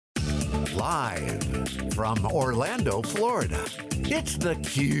Live from Orlando, Florida, it's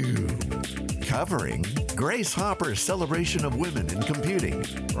theCUBE. Covering Grace Hopper's celebration of women in computing.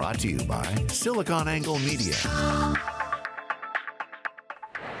 Brought to you by SiliconANGLE Media.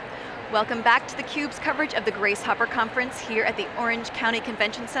 Welcome back to theCUBE's coverage of the Grace Hopper Conference here at the Orange County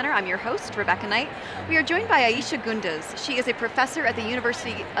Convention Center. I'm your host, Rebecca Knight. We are joined by Aysegul Gunduz. She is a professor at the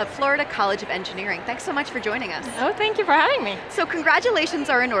University of Florida College of Engineering. Thanks so much for joining us. Oh, thank you for having me. So congratulations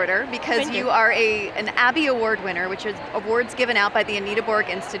are in order because you are an ABIE Award winner, which is awards given out by the Anita Borg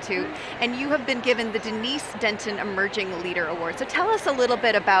Institute, and you have been given the Denise Denton Emerging Leader Award. So tell us a little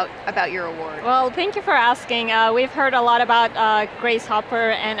bit about your award. Well, thank you for asking. We've heard a lot about Grace Hopper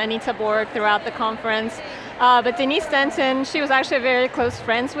and Anita Borg throughout the conference. But Denise Denton, she was actually very close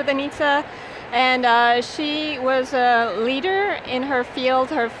friends with Anita, and she was a leader in her field.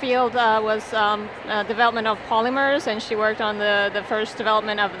 Her field was development of polymers, and she worked on the first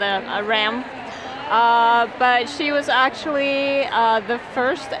development of the RAM. But she was actually the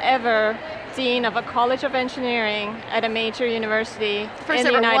first ever Dean of a College of Engineering at a major university in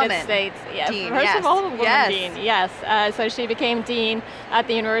the United States. Yeah, first of all, woman Dean, yes. So she became Dean at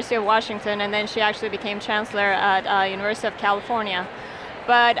the University of Washington, and then she actually became Chancellor at University of California.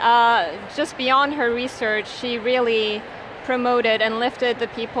 But just beyond her research, she really promoted and lifted the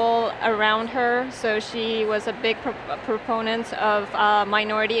people around her. So she was a big proponent of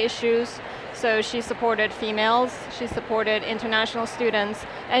minority issues. So she supported females, she supported international students,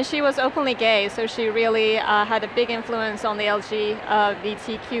 and she was openly gay, so she really had a big influence on the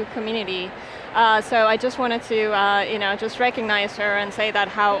LGBTQ community. So I just wanted to just recognize her and say that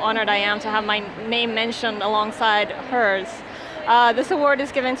how honored I am to have my name mentioned alongside hers. This award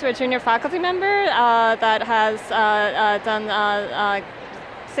is given to a junior faculty member that has done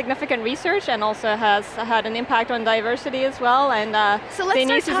significant research and also has had an impact on diversity as well, and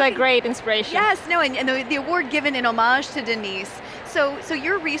Denise is a great inspiration. Yes, no, and the award given in homage to Denise. So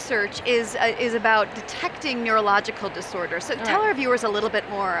your research is about detecting neurological disorders. So tell our viewers a little bit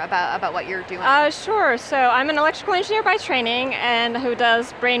more about what you're doing. Sure, so I'm an electrical engineer by training and who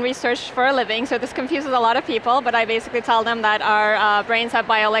does brain research for a living, so this confuses a lot of people, but I basically tell them that our brains have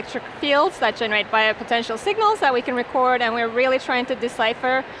bioelectric fields that generate biopotential signals that we can record, and we're really trying to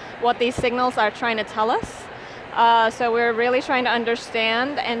decipher what these signals are trying to tell us. So we're really trying to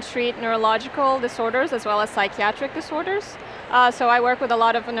understand and treat neurological disorders as well as psychiatric disorders. So I work with a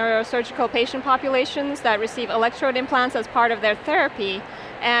lot of neurosurgical patient populations that receive electrode implants as part of their therapy,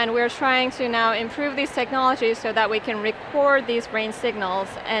 and we're trying to now improve these technologies so that we can record these brain signals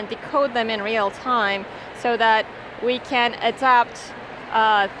and decode them in real time so that we can adapt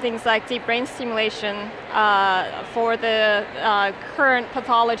things like deep brain stimulation for the current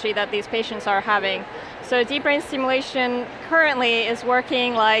pathology that these patients are having. So deep brain stimulation currently is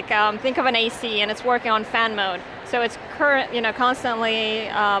working like, think of an AC, and it's working on fan mode. So it's constantly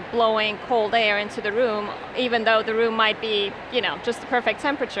blowing cold air into the room, even though the room might be just the perfect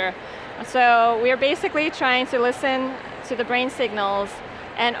temperature. So we're basically trying to listen to the brain signals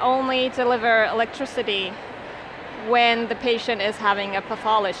and only deliver electricity when the patient is having a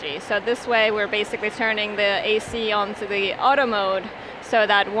pathology. So this way we're basically turning the AC onto the auto mode so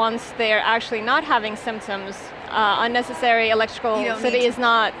that once they're actually not having symptoms, unnecessary electricity is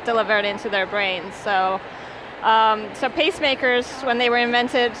not delivered into their brains. So pacemakers, when they were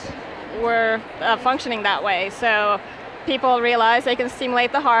invented, were functioning that way. So people realized they can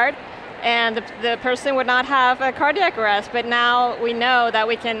stimulate the heart, and the person would not have a cardiac arrest, but now we know that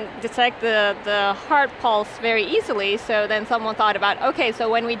we can detect the heart pulse very easily, so then someone thought about, okay, so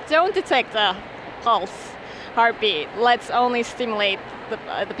when we don't detect the pulse, heartbeat, let's only stimulate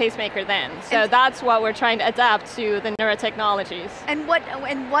the pacemaker then. So that's what we're trying to adapt to the neurotechnologies. And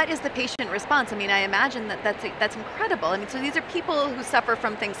what is the patient response? I mean, I imagine that's incredible. I mean, so these are people who suffer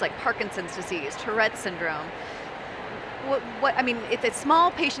from things like Parkinson's disease, Tourette's syndrome. I mean, it's a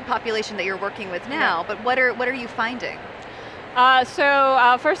small patient population that you're working with now, but what are you finding?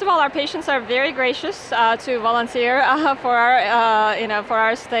 First of all, our patients are very gracious to volunteer for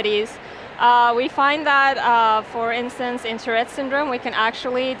our studies. We find that, for instance, in Tourette's syndrome, we can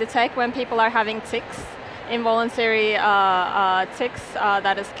actually detect when people are having tics, involuntary tics,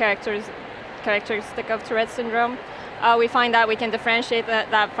 that is characteristic of Tourette's syndrome. We find that we can differentiate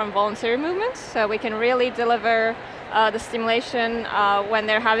that from voluntary movements, so we can really deliver the stimulation when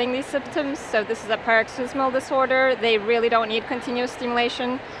they're having these symptoms. So this is a paroxysmal disorder. They really don't need continuous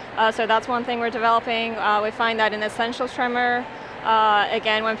stimulation. So that's one thing we're developing. We find that in essential tremor,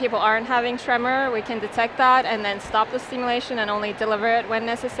 again, when people aren't having tremor, we can detect that and then stop the stimulation and only deliver it when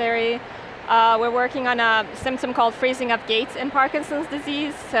necessary. We're working on a symptom called freezing of gait in Parkinson's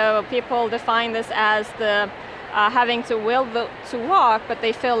disease. So people define this as the having to will to walk, but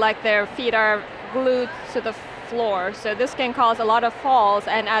they feel like their feet are glued to the floor. So this can cause a lot of falls,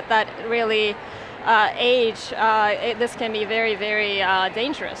 and at that really age, this can be very, very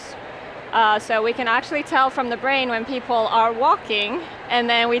dangerous. So we can actually tell from the brain when people are walking, and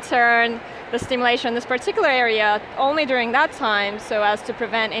then we turn the stimulation in this particular area only during that time, so as to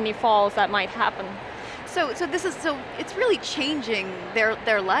prevent any falls that might happen. So it's really changing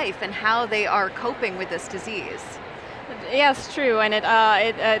their life and how they are coping with this disease. Yes, true, and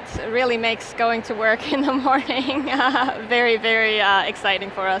it really makes going to work in the morning very, very exciting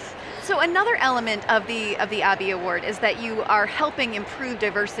for us. So another element of the ABIE Award is that you are helping improve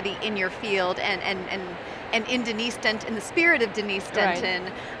diversity in your field, and in Denise Denton, in the spirit of Denise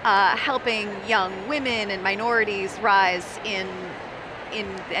Denton, right, helping young women and minorities rise in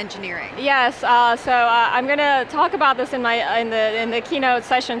engineering. Yes, so I'm going to talk about this in the keynote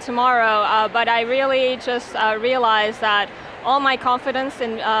session tomorrow. But I really just realized that all my confidence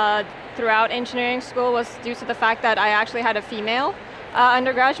in throughout engineering school was due to the fact that I actually had a female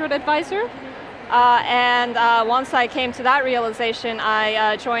undergraduate advisor. And once I came to that realization,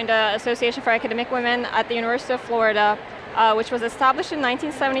 I joined the Association for Academic Women at the University of Florida, which was established in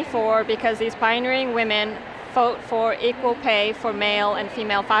 1974 because these pioneering women fought for equal pay for male and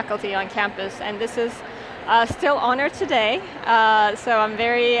female faculty on campus. And this is still honored today. So I'm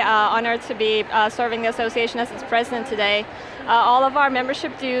very honored to be serving the association as its president today. All of our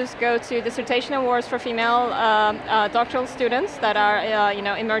membership dues go to dissertation awards for female doctoral students that are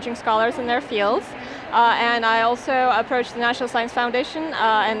emerging scholars in their fields. And I also approached the National Science Foundation,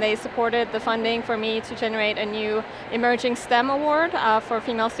 and they supported the funding for me to generate a new emerging STEM award for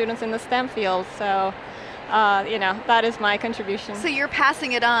female students in the STEM field. So that is my contribution. So you're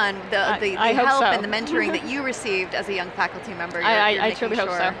passing it on, the help and the mentoring that you received as a young faculty member. I truly hope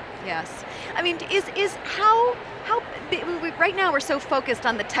so. Yes. I mean, is how right now we're so focused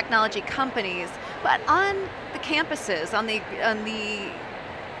on the technology companies, but on the campuses, on the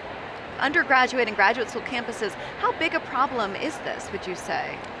undergraduate and graduate school campuses, how big a problem is this, would you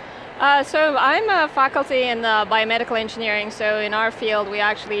say? So I'm a faculty in biomedical engineering, so in our field we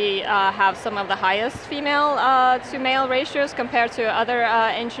actually have some of the highest female to male ratios compared to other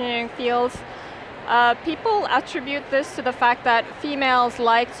engineering fields. People attribute this to the fact that females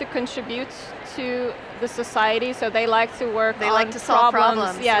like to contribute to the society, so they like to work on like to solve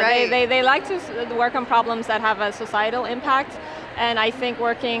problems. Yeah, right. they like to work on problems that have a societal impact, and I think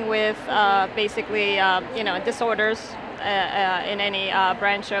working with basically disorders in any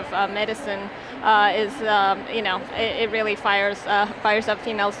branch of medicine is it really fires up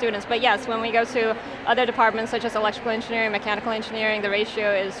female students. But yes, when we go to other departments such as electrical engineering, mechanical engineering, the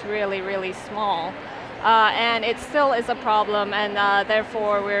ratio is really, really small. And it still is a problem, and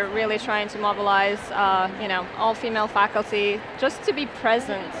therefore we're really trying to mobilize all female faculty just to be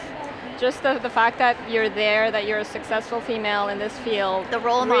present. Just the fact that you're there, that you're a successful female in this field, the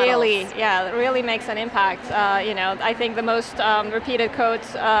role really, models. Yeah, really makes an impact. I think the most repeated quote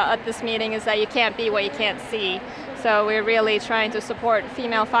at this meeting is that you can't be what you can't see. So we're really trying to support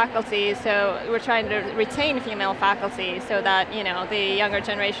female faculty. So we're trying to retain female faculty so that the younger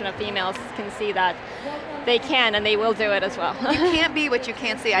generation of females can see that they can and they will do it as well. You can't be what you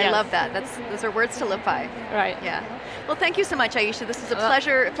can't see. I love that. Those are words to live by. Right. Yeah. Well, thank you so much, Aisha. This is a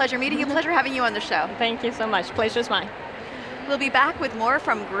pleasure meeting you. Pleasure having you on the show. Thank you so much. Pleasure's mine. We'll be back with more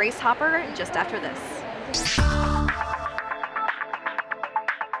from Grace Hopper just after this.